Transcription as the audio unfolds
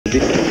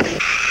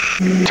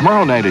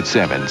Tomorrow night at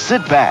 7,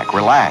 sit back,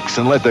 relax,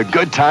 and let the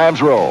good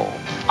times roll.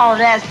 Oh,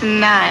 that's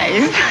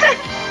nice.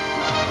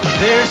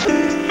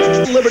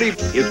 There's Liberty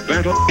is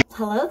battle.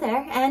 Hello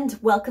there, and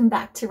welcome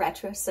back to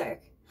RETROcirq.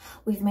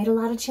 We've made a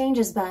lot of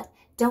changes, but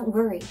don't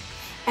worry.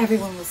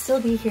 Everyone will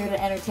still be here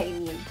to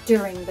entertain you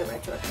during the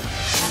retro.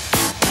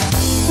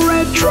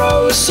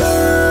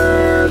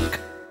 RETROcirq.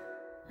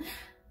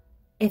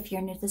 If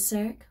you're new to the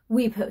Cirque,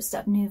 we post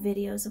up new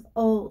videos of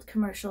old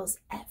commercials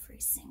every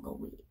single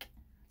week.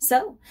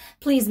 So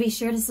please be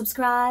sure to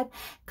subscribe,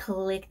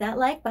 click that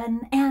like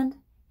button, and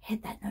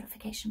hit that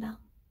notification bell.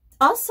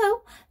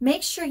 Also,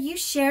 make sure you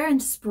share and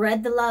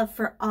spread the love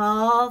for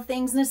all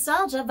things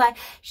nostalgia by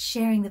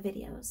sharing the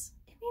videos.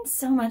 It means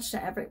so much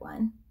to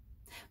everyone.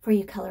 For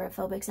you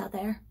colorophobics out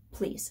there,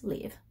 please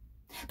leave.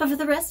 But for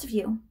the rest of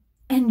you,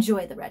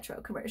 enjoy the retro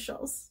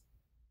commercials.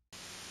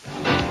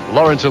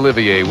 Laurence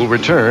Olivier will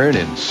return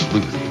in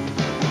Sleuth.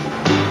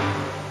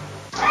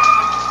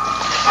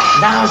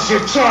 Now's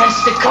your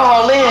chance to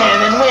call in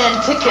and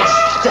win tickets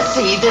to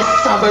see this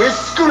summer's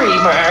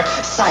screamer,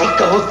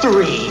 Psycho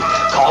 3.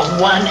 Call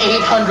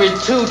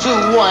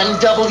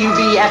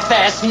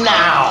 1-800-221-WBFS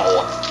now.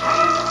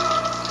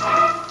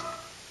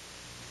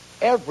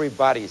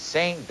 Everybody's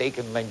saying they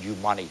can lend you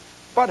money,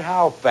 but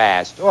how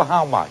fast or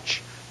how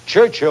much?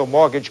 Churchill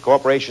Mortgage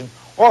Corporation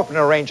often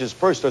arranges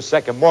first or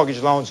second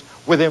mortgage loans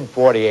within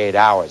 48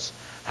 hours.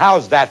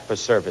 How's that for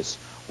service?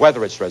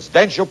 Whether it's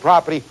residential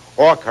property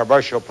or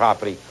commercial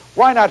property,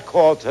 why not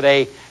call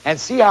today and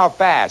see how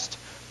fast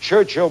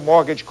Churchill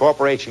Mortgage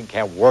Corporation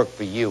can work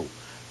for you?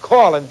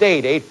 Call and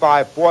date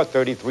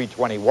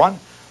 854-3321,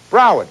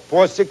 Broward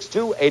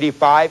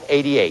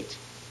 462-8588.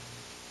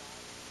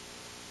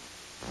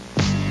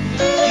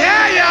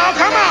 Yeah, y'all,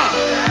 come on!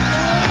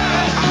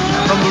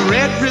 From the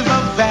Red River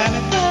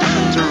Valley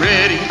to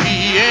Reading,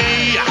 PA,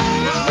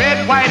 it's red,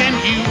 white, and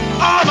hue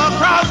all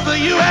across the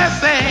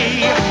USA.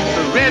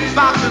 The Red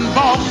Sox in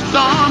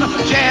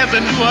Boston, Jazz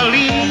in New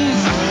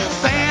Orleans,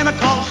 Santa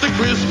Claus to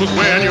Christmas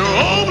wearing your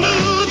old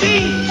blue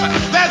jeans.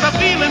 There's a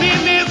feeling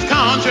in this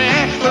country,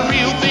 the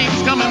real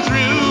thing's coming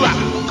through.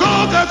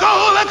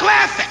 Coca-Cola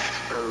Classic,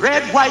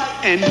 red, white,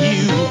 and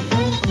hue.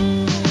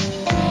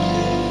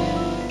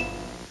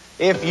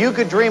 If you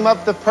could dream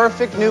up the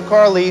perfect new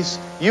car lease,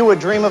 you would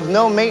dream of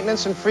no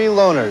maintenance and free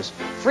loaners.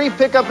 Free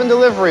pickup and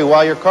delivery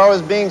while your car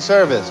is being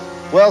serviced.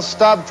 Well,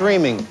 stop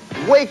dreaming.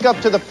 Wake up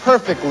to the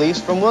perfect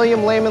lease from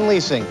William Lehman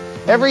Leasing.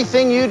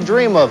 Everything you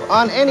dream of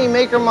on any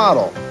make or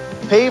model.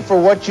 Pay for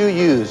what you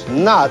use,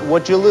 not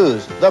what you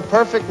lose. The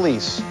perfect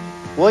lease.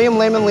 William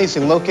Lehman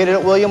Leasing, located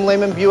at William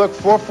Lehman Buick,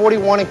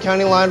 441 and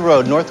County Line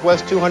Road,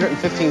 Northwest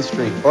 215th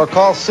Street. Or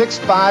call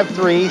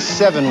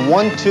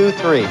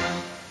 653-7123.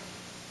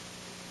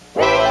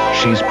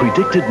 She's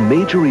predicted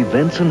major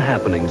events and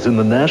happenings in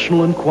the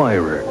National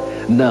Enquirer.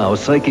 Now,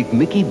 psychic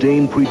Mickey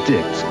Dane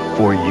predicts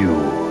for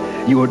you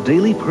your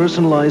daily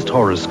personalized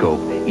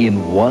horoscope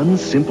in one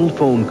simple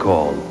phone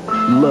call.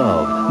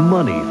 Love,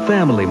 money,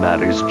 family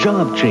matters,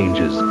 job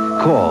changes.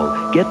 Call,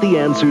 get the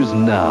answers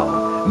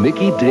now.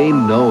 Mickey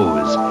Dane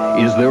knows.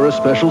 Is there a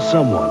special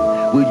someone?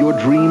 Will your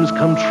dreams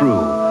come true?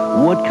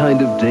 What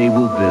kind of day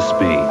will this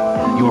be?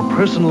 Your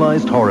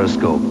personalized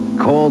horoscope.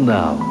 Call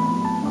now.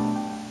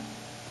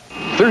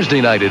 Thursday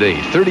night at 8,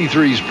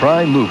 33's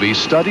Prime Movie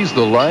studies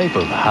the life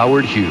of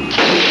Howard Hughes.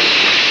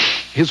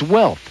 His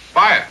wealth.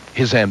 Buy it.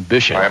 His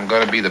ambition. I'm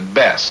going to be the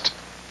best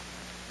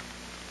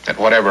at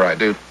whatever I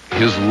do.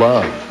 His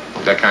love.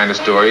 That kind of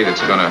story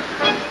that's going to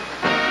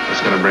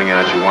bring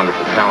out your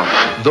wonderful talent.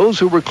 Those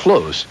who were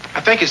close.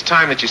 I think it's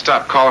time that you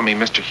stop calling me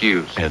Mr.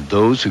 Hughes. And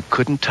those who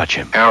couldn't touch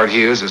him. Howard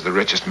Hughes is the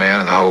richest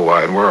man in the whole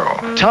wide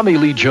world. Tommy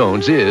Lee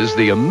Jones is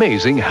the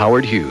amazing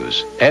Howard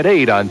Hughes. At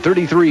 8 on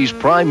 33's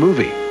Prime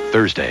Movie,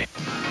 Thursday.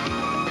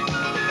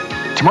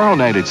 Tomorrow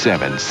night at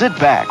 7, sit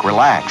back,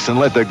 relax, and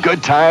let the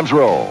good times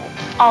roll.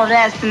 Oh,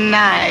 that's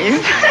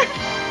nice.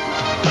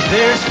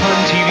 There's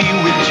Fun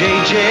TV with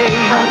JJ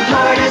From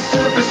Florida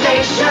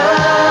Superstation.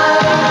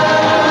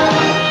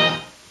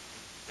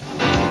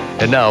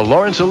 And now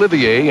Laurence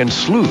Olivier and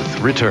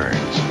Sleuth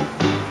returns.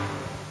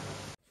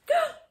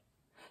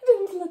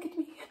 Don't look at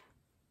me.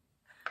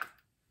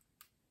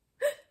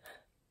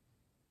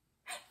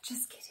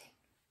 Just kidding.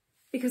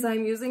 Because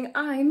I'm using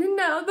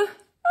iNub.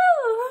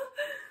 Oh.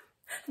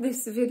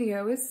 This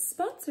video is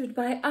sponsored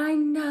by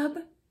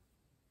iNub.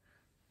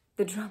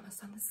 The drama's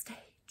on the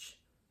stage,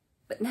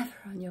 but never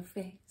on your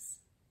face.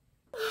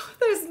 Oh,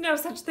 there's no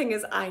such thing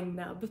as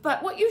iNub,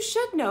 but what you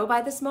should know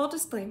by the small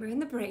disclaimer in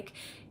the break,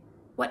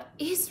 what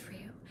is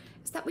real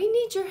is that we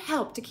need your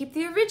help to keep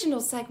the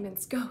original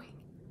segments going.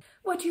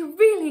 What you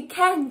really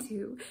can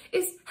do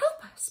is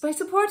help us by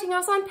supporting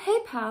us on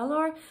PayPal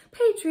or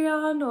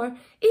Patreon or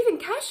even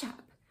Cash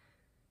App.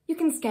 You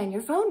can scan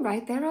your phone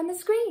right there on the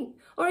screen,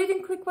 or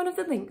even click one of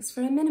the links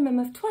for a minimum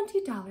of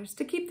 $20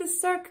 to keep the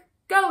circ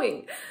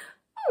going.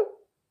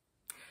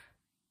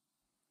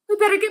 We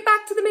better get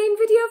back to the main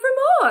video for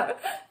more.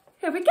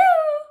 Here we go.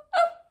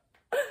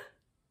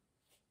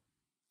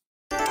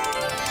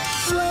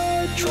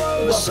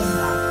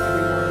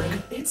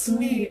 RETROcirq. it's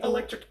me,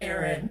 Electric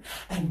Aaron,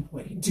 and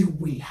boy, do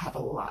we have a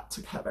lot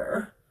to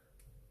cover.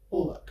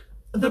 Look,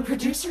 the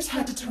producers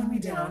had to tone me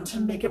down to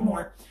make it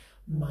more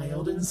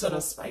mild instead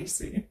of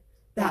spicy.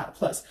 That,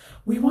 plus,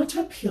 we want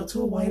to appeal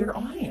to a wider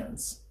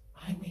audience.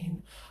 I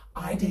mean,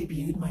 I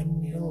debuted my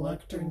new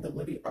look during the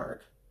Libby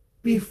arc.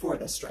 Before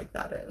the strike,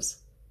 that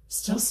is.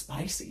 Still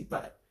spicy,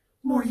 but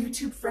more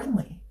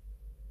YouTube-friendly.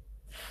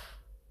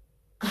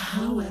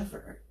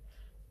 However,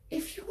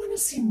 if you want to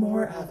see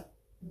more of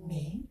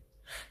me,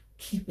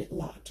 keep it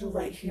locked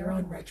right here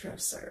on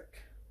RETROcirq.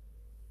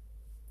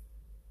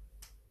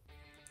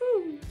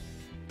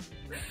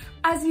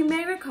 As you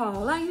may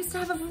recall, I used to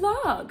have a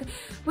vlog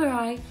where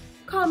I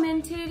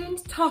commented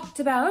and talked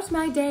about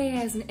my day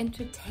as an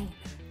entertainer.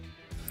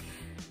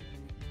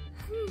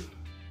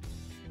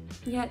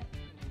 Yet,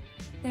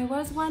 there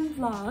was one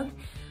vlog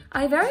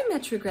I very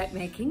much regret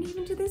making,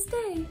 even to this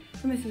day,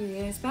 from a few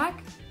years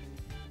back.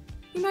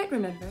 You might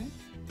remember.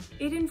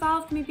 It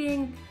involved me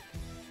being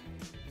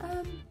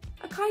a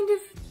kind of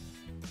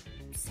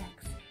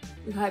sexy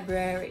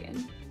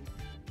librarian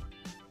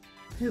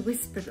who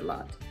whispered a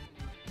lot.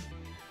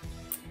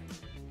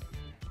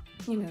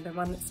 You know, the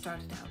one that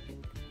started out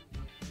with,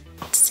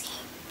 "It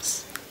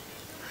seems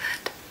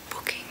that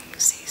booking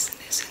season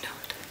is in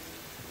order,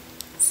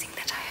 seeing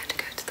that I had to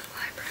go to the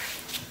library."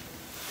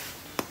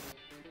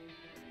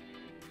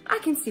 I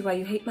can see why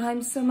you hate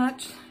mimes so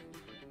much.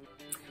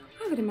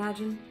 I would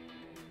imagine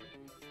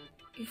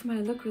if my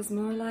look was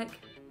more like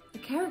a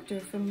character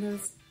from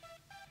those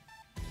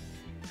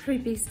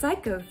creepy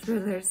psycho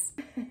thrillers.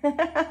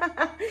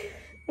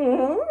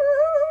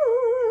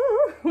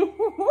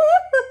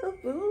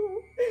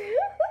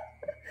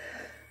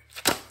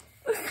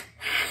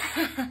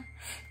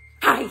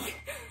 Hi!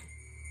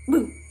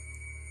 Boo!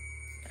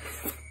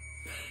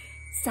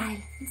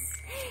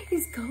 Silence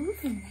is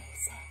golden, they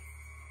say.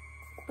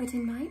 But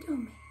in my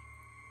domain,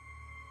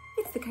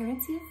 it's the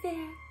currency of fear.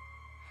 And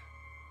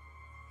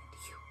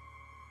you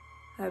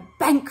are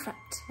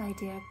bankrupt, my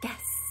dear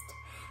guest.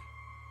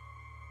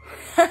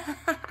 Silent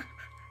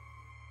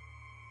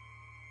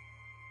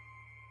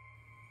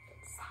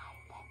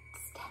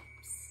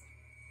steps,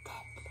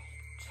 deadly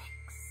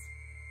tricks.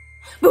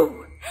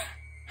 Boo!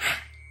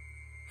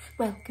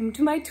 Welcome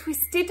to my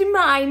twisted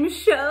mime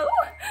show.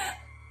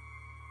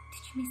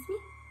 Did you miss me?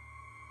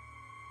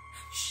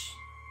 Shh,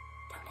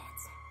 don't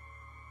answer.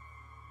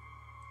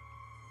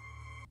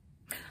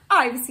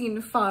 I've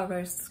seen far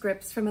worse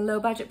scripts from a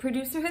low-budget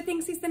producer who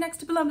thinks he's the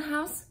next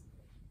Blumhouse.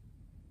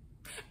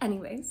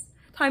 Anyways,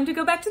 time to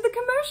go back to the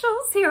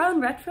commercials here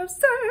on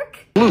RETROcirq.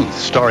 Sleuth,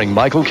 starring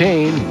Michael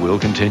Caine, will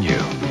continue.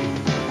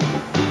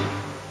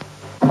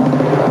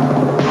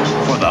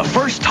 For the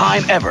first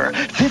time ever,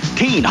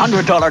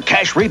 $1,500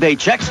 cash rebate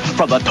checks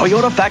from the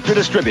Toyota Factor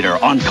Distributor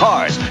on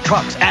cars,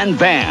 trucks, and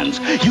vans.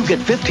 You get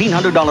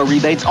 $1,500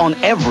 rebates on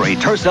every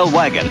Tercel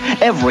wagon,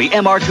 every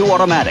MR2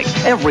 automatic,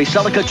 every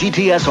Celica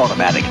GTS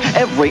automatic,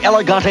 every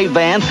Elegante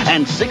van,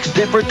 and 6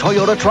 different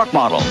Toyota truck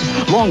models.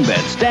 Long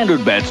beds,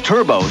 standard beds,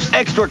 turbos,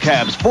 extra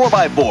cabs,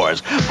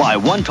 4x4s. Buy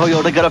one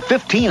Toyota, get a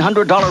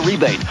 $1,500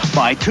 rebate.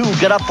 Buy two,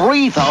 get a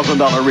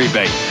 $3,000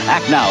 rebate.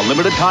 Act now,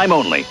 limited time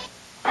only.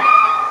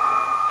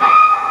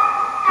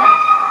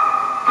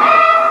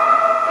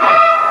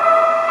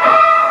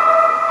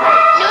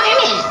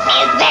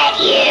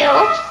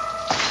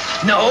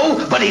 No,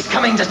 but he's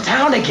coming to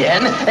town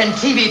again, and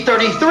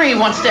TV33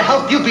 wants to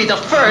help you be the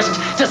first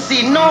to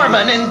see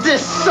Norman in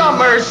this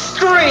summer's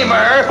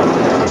screamer,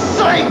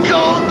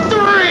 Psycho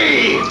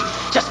 3!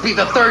 Just be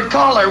the third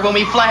caller when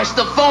we flash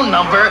the phone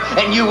number,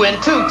 and you win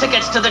 2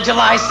 tickets to the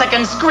July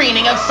 2nd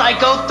screening of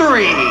Psycho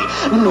 3.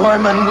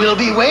 Norman will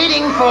be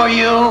waiting for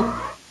you.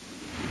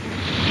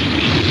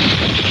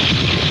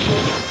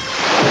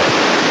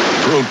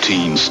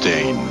 Protein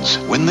stains.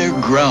 When they're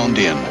ground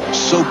in,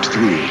 soaked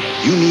through,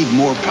 you need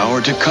more power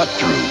to cut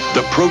through.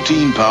 The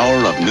protein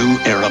power of new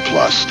Era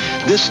Plus.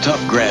 This tough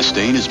grass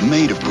stain is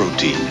made of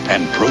protein,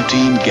 and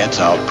protein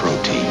gets out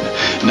protein.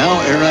 Now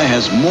Era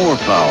has more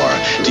power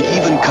to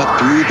even cut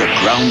through the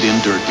ground-in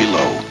dirt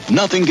below.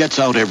 Nothing gets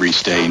out every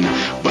stain,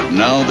 but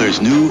now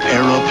there's new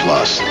Era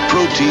Plus.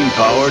 Protein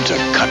power to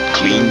cut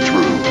clean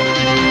through.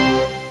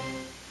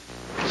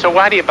 So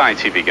why do you buy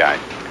TV Guide?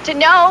 To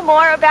know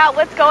more about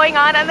what's going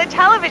on the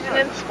television.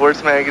 And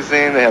sports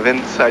magazine, they have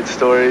inside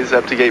stories,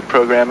 up-to-date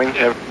programming.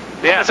 Yeah,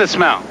 how does it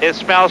smell? It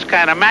smells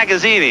kind of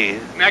magazine-y.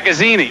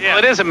 Magazine-y? Yeah.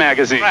 Well, it is a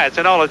magazine. Right, it's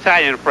an old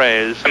Italian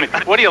phrase. I mean,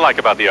 what do you like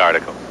about the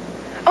article?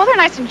 oh, they're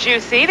nice and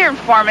juicy. They're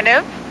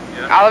informative.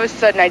 Yeah. All of a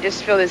sudden, I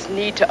just feel this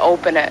need to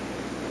open it.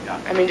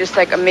 Yeah. I mean, just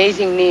like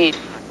amazing need.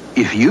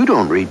 If you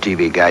don't read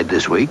TV Guide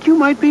this week, you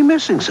might be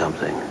missing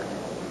something.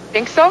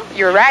 Think so?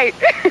 You're right.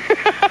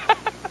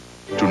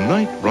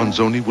 Tonight,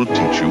 Ronzoni will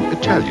teach you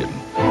Italian.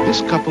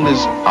 This couple is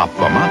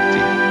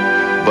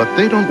affamati, but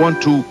they don't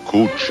want to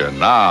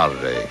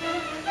cucinare.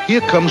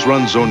 Here comes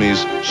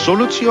Ronzoni's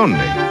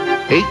Soluzione.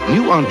 8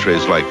 new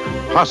entrees like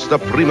pasta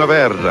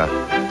primavera,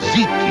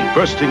 ziti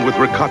bursting with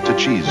ricotta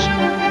cheese,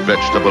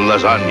 vegetable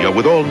lasagna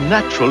with all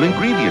natural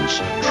ingredients.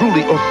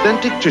 Truly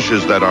authentic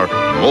dishes that are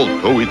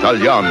molto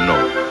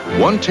italiano.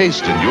 One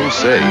taste and you'll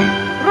say,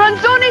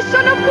 Ronzoni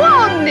sono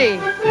buoni!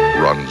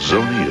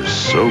 Ronzoni is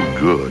so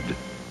good.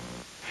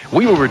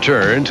 We will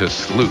return to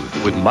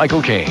Sleuth with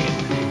Michael Caine.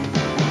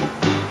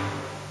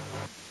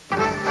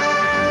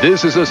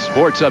 This is a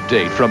sports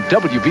update from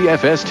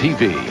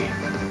WBFS-TV.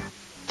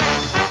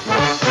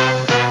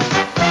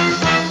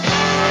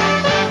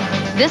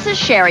 This is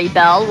Sherry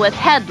Bell with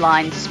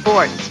Headline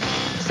Sports.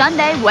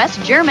 Sunday,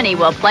 West Germany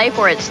will play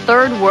for its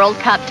third World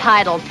Cup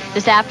title.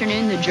 This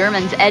afternoon, the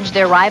Germans edged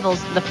their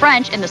rivals, the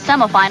French, in the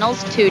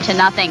semifinals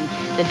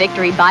 2-0. The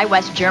victory by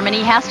West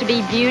Germany has to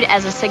be viewed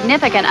as a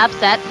significant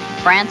upset,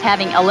 France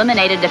having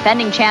eliminated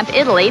defending champ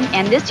Italy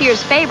and this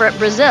year's favorite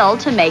Brazil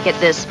to make it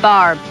this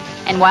far.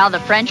 And while the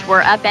French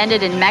were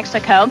upended in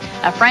Mexico,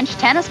 a French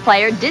tennis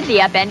player did the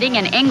upending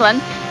in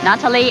England.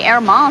 Nathalie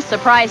Hermans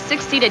surprised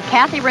 6-seeded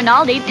Kathy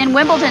Rinaldi in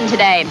Wimbledon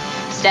today.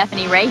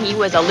 Stephanie Rahe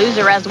was a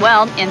loser as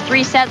well in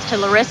 3 sets to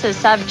Larissa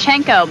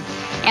Savchenko.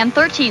 And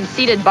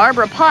 13-seeded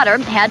Barbara Potter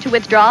had to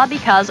withdraw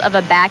because of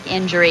a back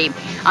injury.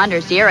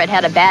 Anders Ziereth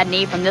had a bad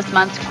knee from this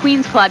month's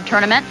Queen's Club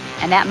tournament,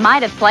 and that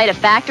might have played a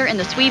factor in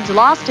the Swedes'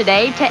 loss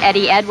today to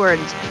Eddie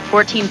Edwards.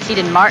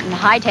 14-seeded Martin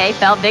Heite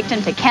fell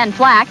victim to Ken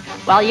Flack,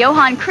 while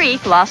Johan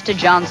Kriek lost to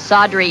John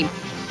Sodry.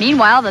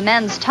 Meanwhile, the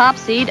men's top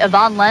seed,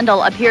 Yvonne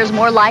Lendl, appears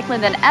more likely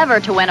than ever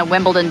to win a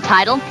Wimbledon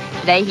title.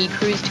 Today, he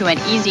cruised to an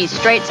easy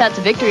straight sets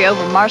victory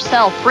over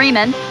Marcel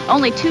Freeman.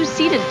 Only 2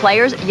 seeded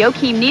players,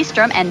 Joachim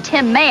Nystrom and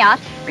Tim Mayotte,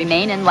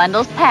 remain in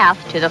Lendl's path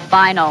to the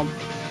final.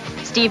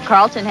 Steve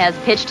Carlton has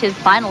pitched his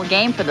final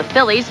game for the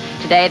Phillies.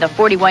 Today, the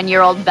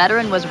 41-year-old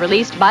veteran was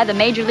released by the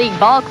Major League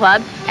Ball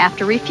Club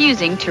after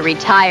refusing to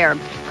retire.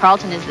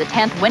 Carlton is the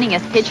 10th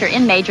winningest pitcher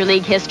in Major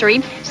League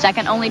history,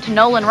 second only to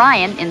Nolan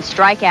Ryan in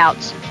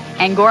strikeouts.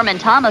 And Gorman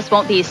Thomas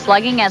won't be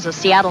slugging as a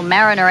Seattle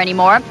Mariner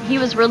anymore. He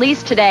was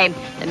released today.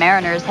 The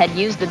Mariners had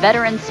used the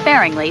veteran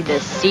sparingly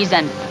this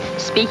season.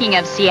 Speaking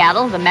of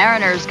Seattle, the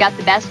Mariners got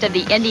the best of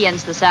the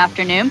Indians this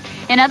afternoon.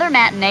 In other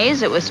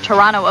matinees, it was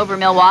Toronto over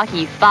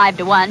Milwaukee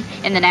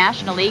 5-1. In the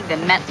National League, the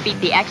Mets beat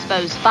the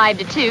Expos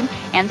 5-2,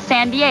 and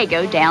San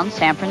Diego down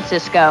San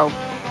Francisco.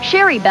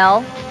 Sherry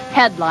Bell,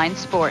 Headline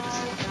Sports.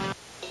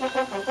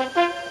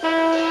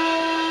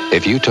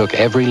 If you took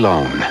every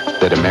loan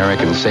that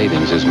American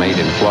Savings has made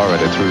in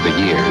Florida through the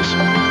years,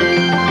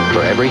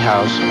 for every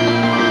house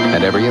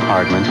and every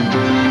apartment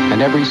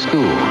and every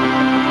school,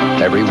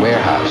 every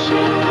warehouse,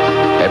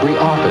 every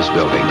office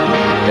building,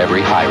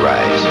 every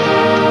high-rise,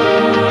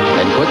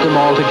 and put them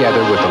all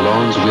together with the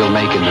loans we'll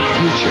make in the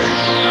future,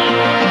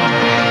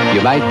 you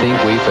might think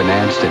we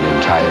financed an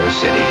entire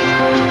city.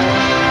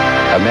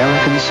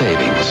 American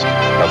Savings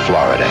of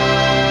Florida.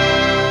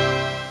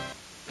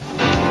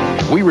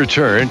 We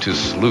return to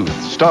Sleuth,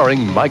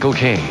 starring Michael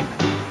Caine.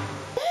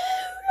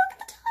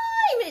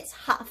 It's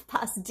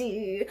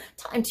 2:30.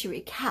 Time to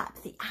recap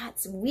the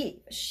ads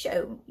we've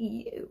shown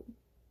you.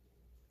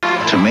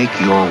 To make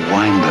your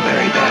wine the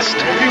very best.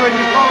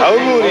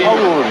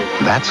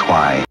 That's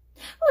why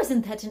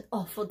Wasn't that an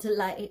awful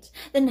delight?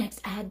 The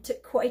next ad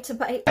took quite a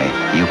bite.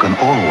 you can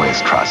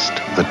always trust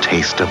the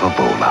taste of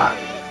Ebola.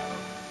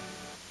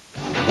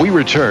 We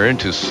return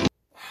to Sleuth.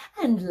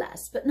 And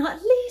last but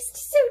not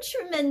least, so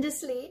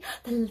tremendously,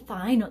 the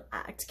final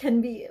act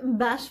can be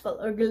bashful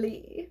or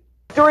glee.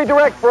 Factory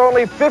direct for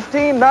only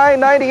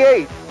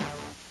 $15,998.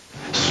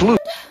 Sleuth.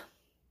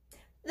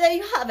 There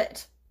you have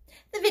it.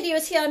 The video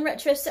is here on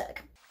RETROcirq.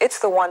 It's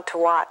the one to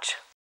watch.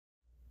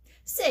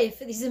 Save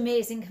for these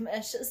amazing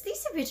commercials,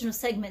 these original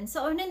segments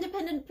are an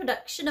independent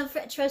production of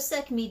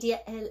RETROcirq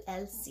Media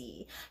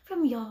LLC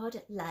from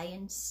Yard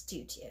Lion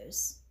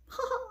Studios.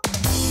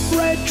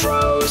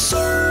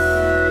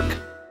 RETROcirq.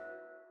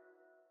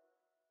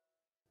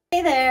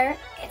 Hey there,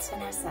 it's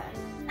Vanessa.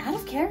 Out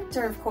of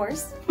character, of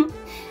course.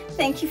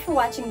 Thank you for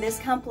watching this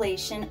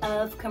compilation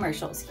of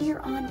commercials here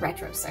on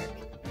RETROcirq.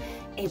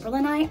 April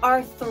and I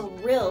are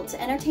thrilled to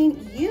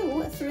entertain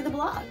you through the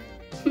blog.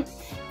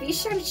 Be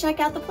sure to check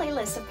out the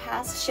playlist of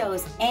past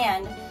shows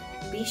and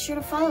be sure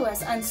to follow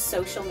us on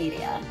social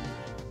media.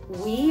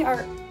 We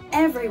are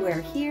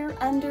everywhere here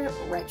under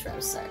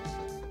RETROcirq.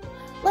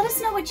 Let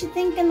us know what you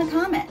think in the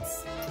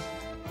comments.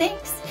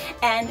 Thanks,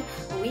 and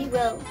we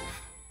will